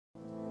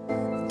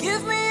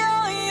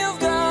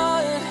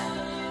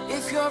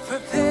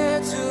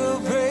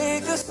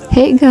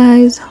Hey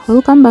guys,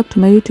 welcome back to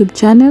my YouTube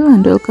channel,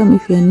 and welcome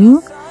if you're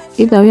new.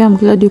 Either way, I'm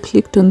glad you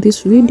clicked on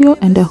this video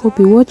and I hope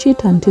you watch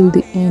it until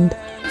the end.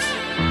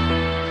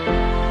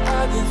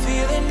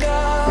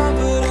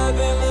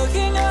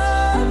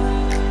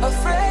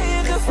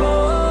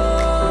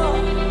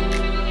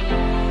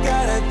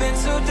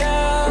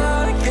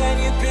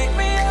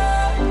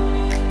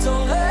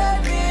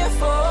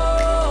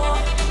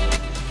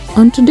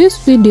 On today's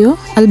video,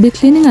 I'll be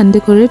cleaning and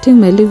decorating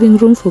my living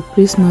room for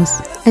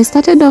Christmas. I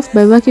started off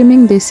by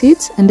vacuuming the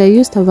seats, and I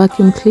used a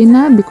vacuum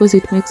cleaner because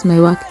it makes my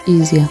work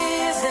easier.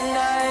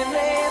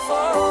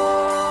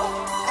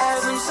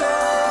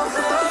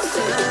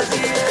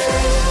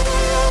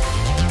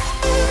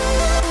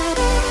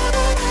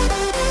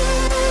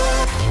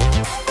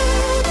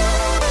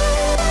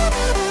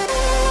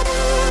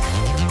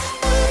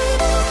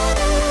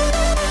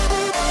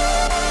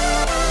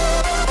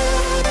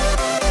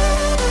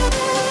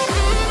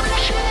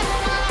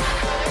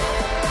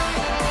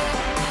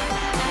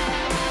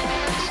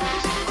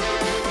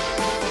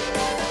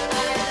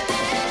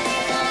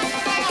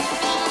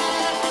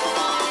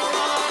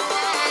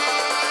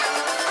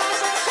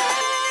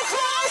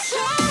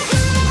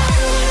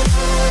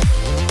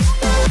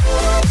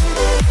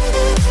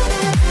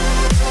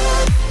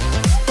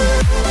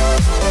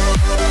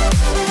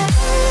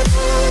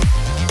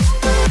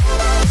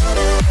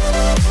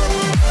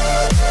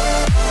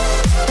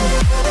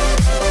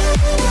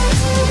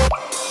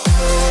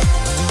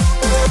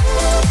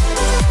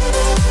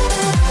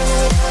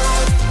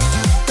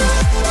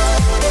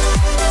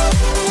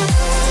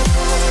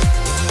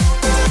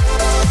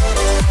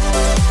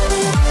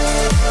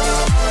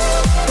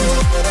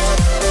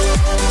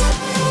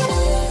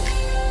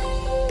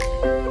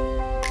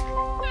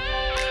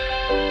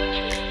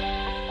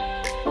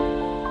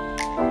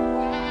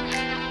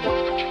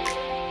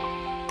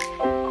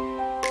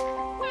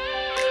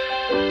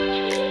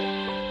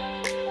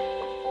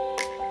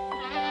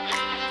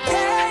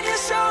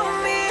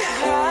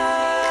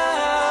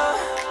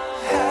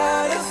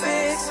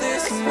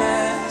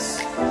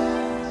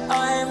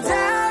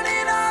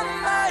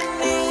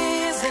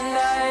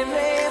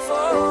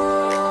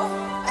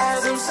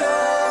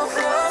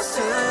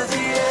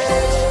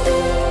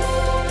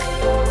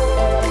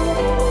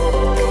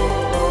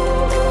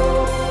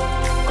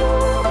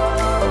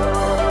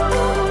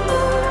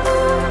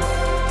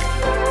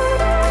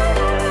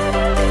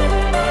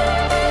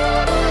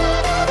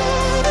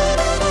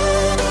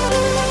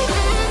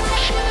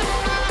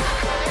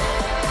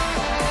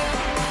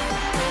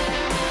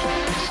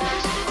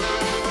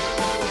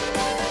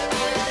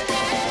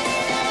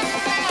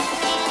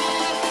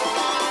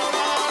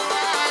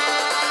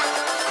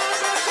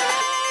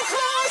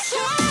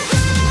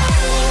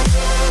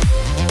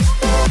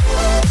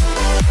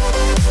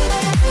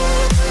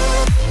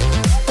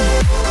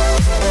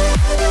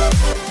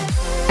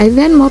 I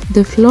then mopped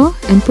the floor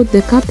and put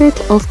the carpet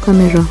off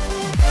camera.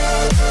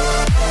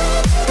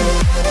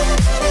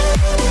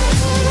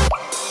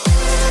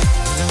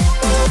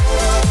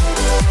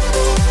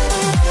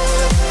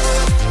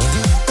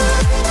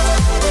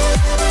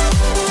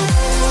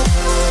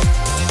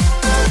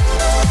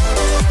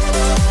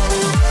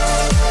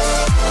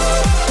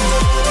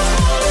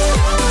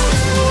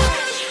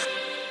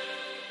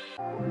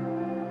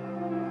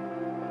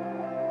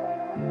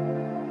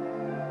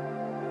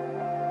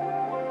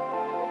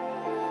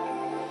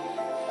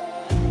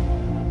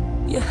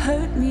 You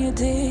hurt me, you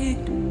did,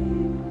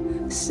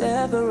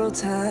 several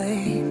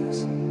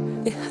times.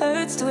 It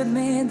hurts to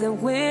admit that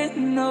we're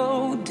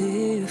no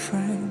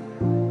different.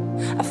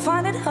 I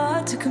find it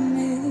hard to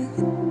commit,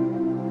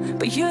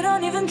 but you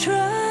don't even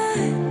try.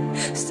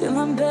 Still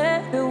I'm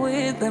better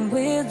with than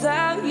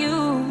without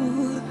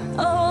you.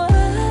 Oh,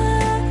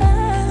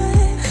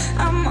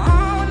 I'm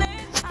on it.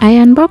 I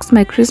unboxed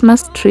my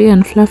Christmas tree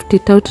and fluffed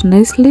it out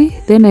nicely.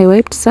 Then I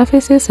wiped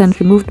surfaces and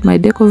removed my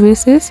deco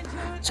vases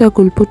so I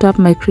could put up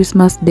my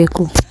Christmas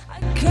deco.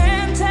 I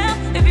can't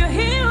tell if you're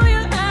here or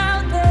you're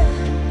out there.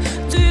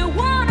 Do you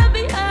wanna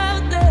be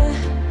out there?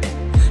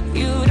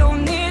 You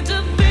don't need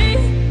to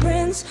be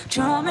Prince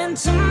Charming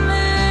to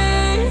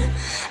me.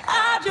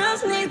 I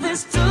just need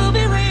this to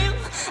be real.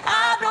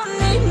 I don't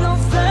need no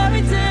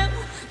fairy tale.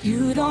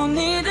 You don't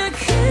need to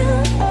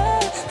kill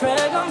a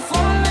dragon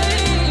for me.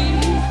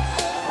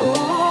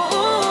 Ooh.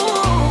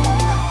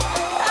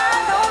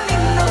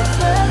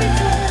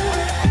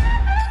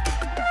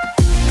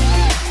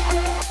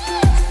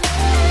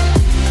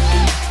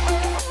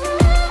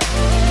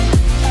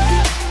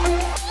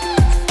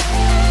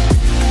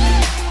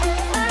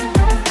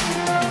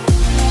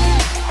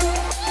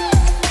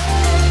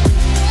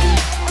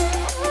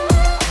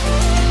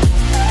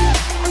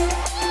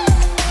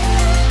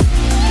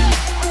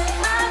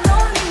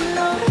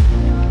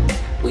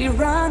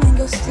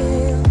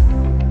 Still,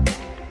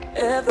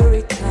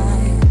 every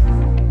time,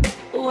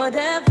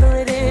 whatever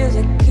it is,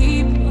 I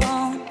keep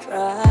on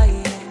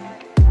trying.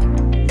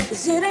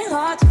 'Cause it ain't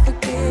hard to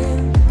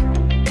forgive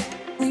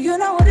when you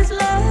know what it's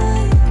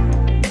like.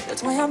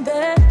 That's why I'm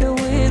better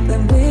with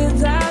than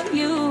without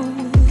you.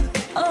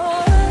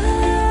 Oh.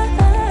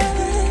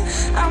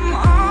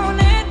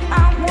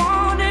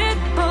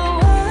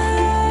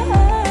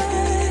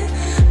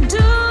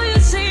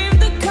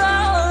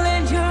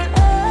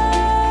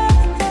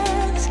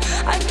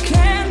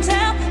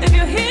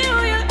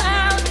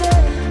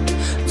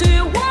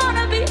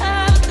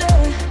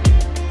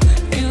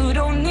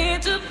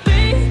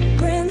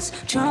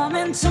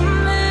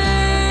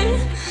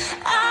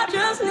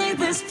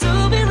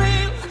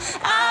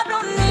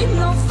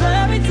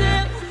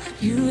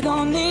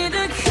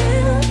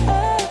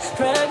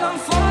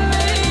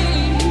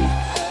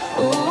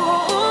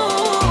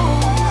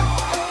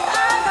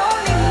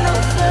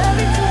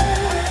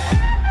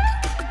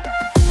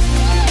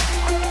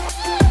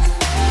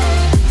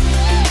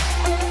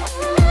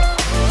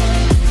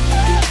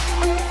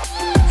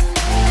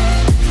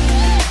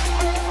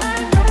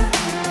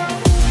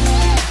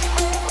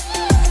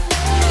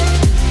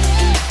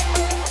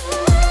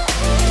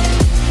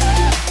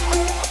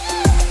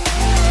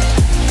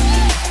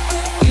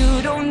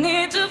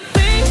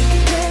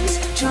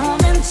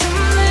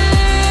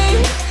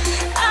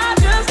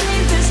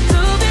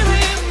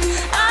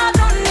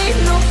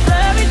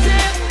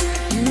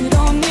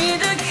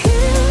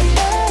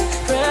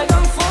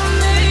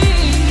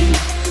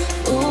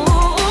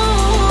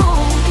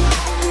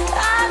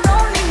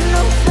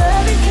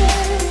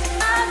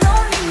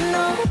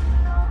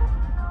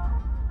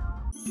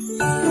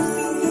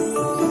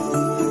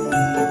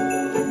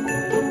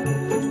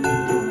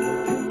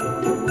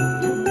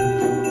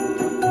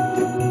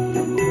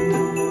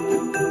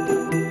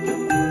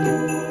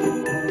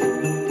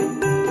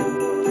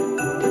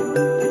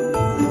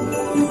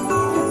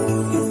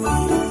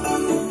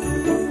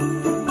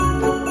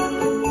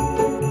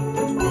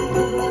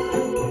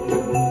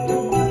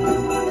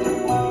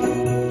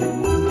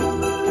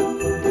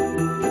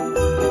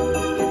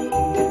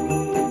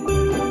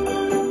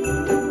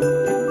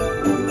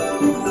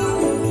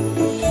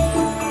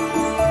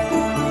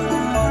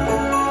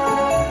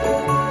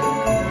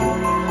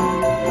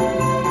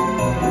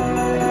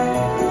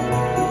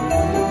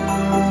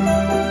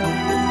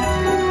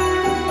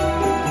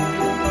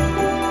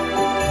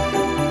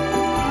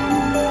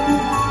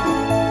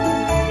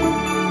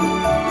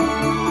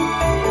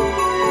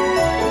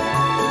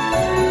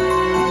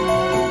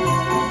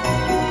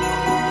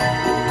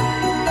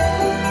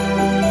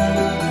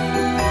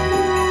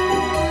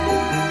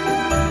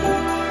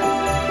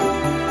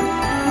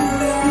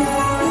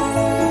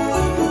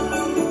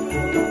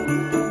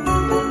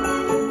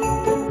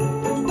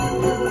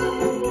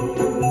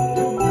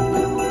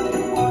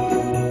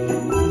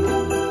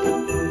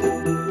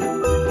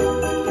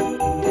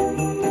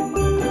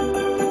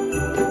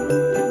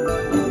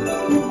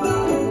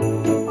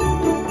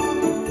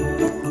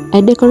 I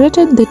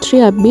decorated the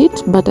tree a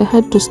bit, but I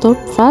had to stop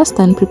first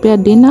and prepare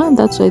dinner.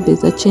 That's why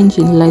there's a change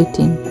in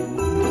lighting.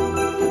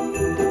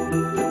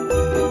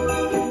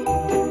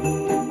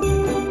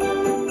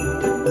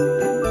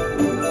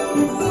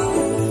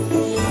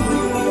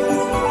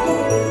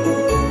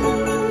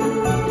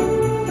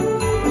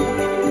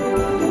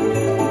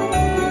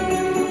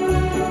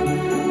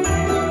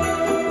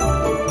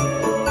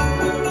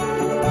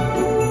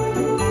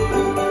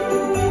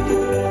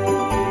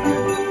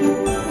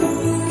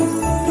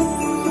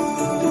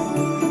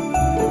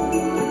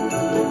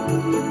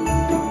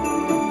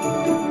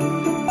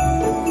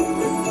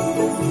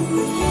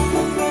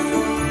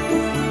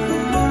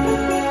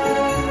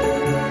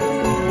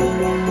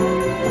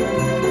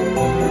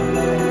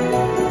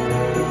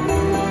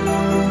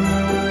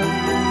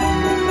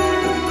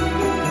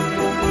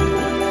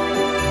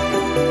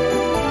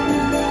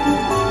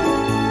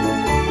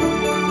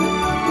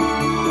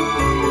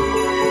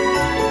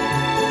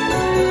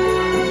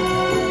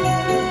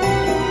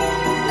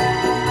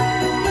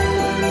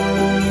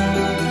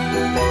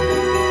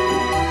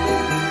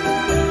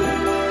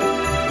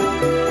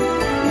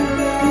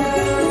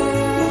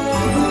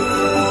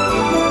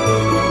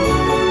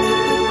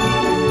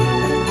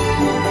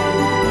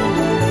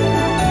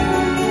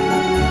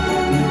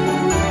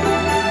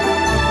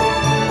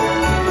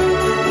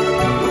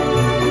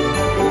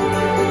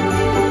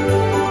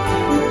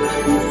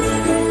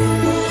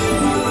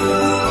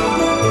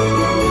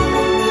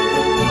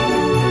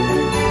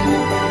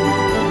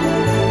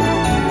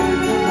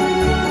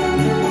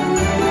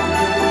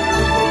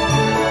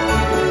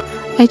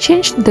 I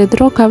changed the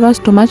throw covers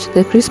to match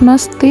the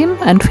Christmas theme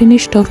and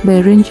finished off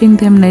by arranging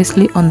them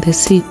nicely on the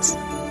seats.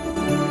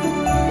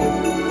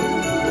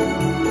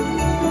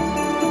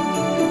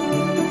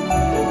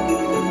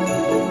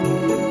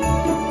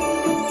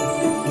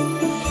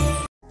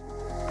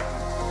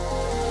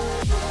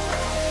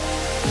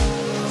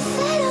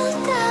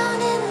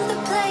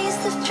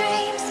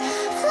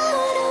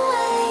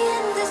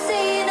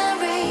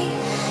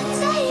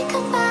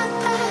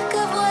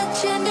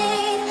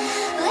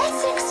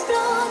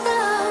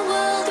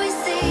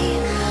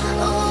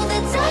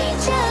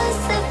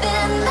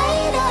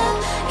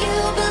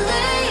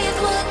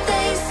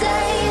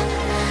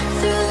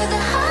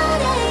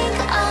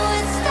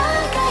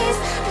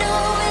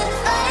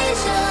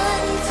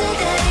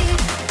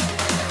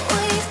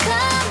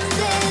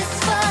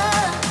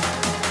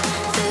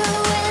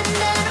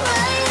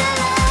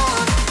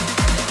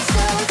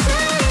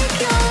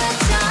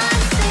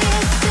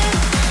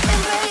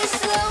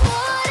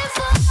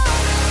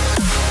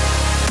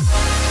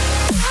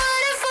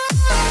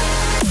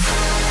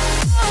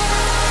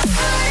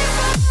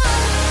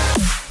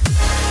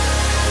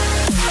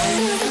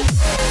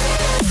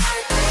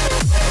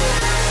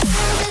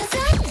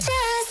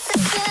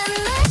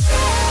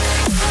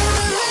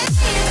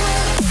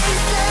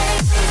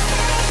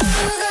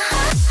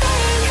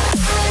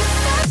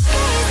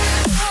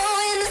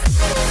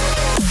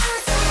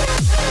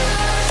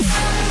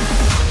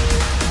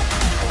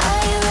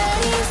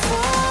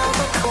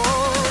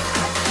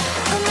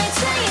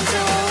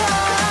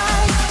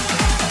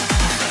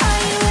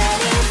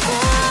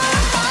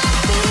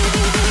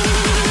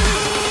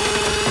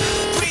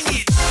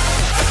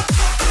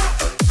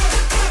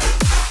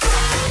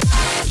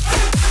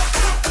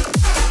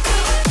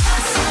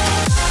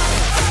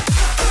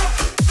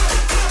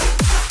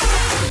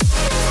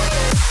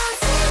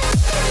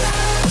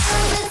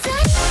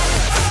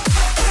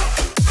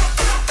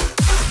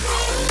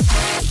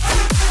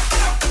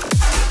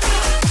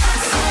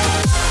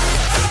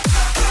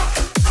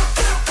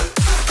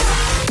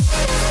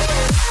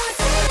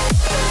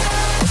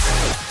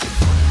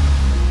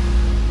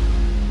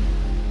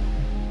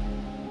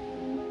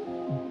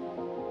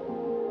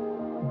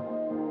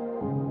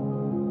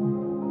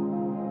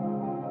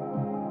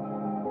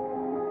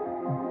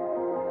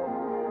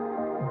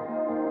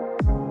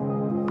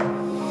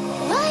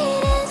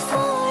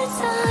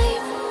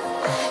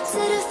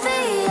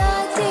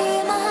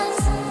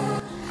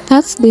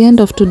 That's the end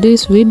of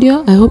today's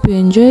video. I hope you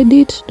enjoyed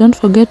it. Don't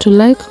forget to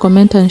like,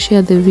 comment and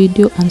share the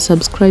video and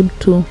subscribe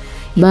too.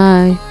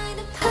 Bye.